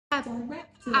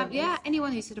Yeah,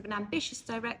 anyone who's sort of an ambitious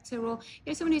director, or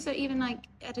someone who's even like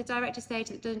at a director stage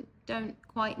that don't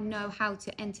quite know how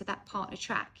to enter that partner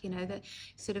track. That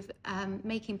sort of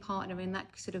making partner in that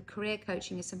sort of career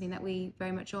coaching is something that we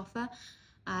very much offer.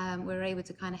 We're able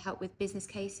to kind of help with business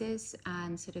cases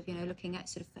and sort of looking at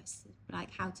sort of like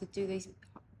how to do these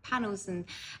panels and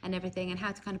everything, and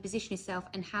how to kind of position yourself,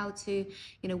 and how to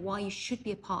why you should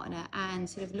be a partner, and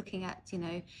sort of looking at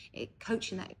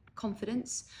coaching that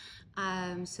confidence,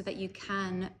 so that you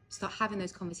can start having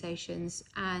those conversations.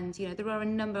 And there are a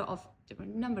number of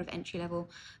entry-level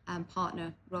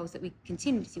partner roles that we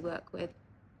continuously work with,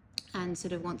 and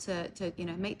sort of want to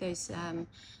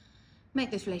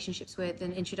make those relationships with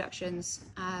and introductions.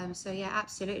 So yeah,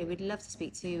 absolutely, we'd love to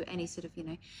speak to any sort of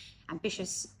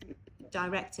ambitious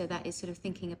director that is sort of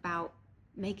thinking about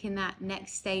making that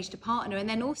next stage to partner. And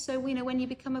then also when you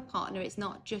become a partner, it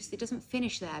doesn't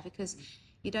finish there, because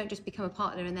you don't just become a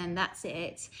partner and then that's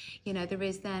it.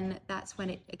 That's when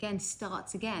it again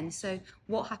starts again. So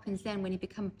what happens then when you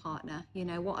become a partner?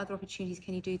 What other opportunities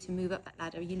can you do to move up that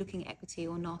ladder? Are you looking at equity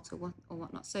or not, or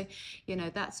whatnot? So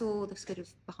that's all the sort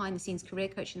of behind the scenes career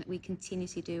coaching that we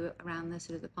continuously do around the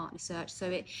sort of the partner search. So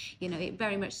it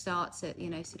very much starts at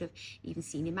sort of even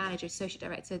senior manager,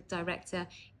 associate director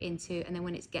into, and then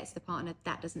when it gets to the partner,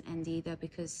 that doesn't end either,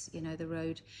 because the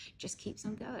road just keeps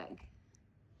on going.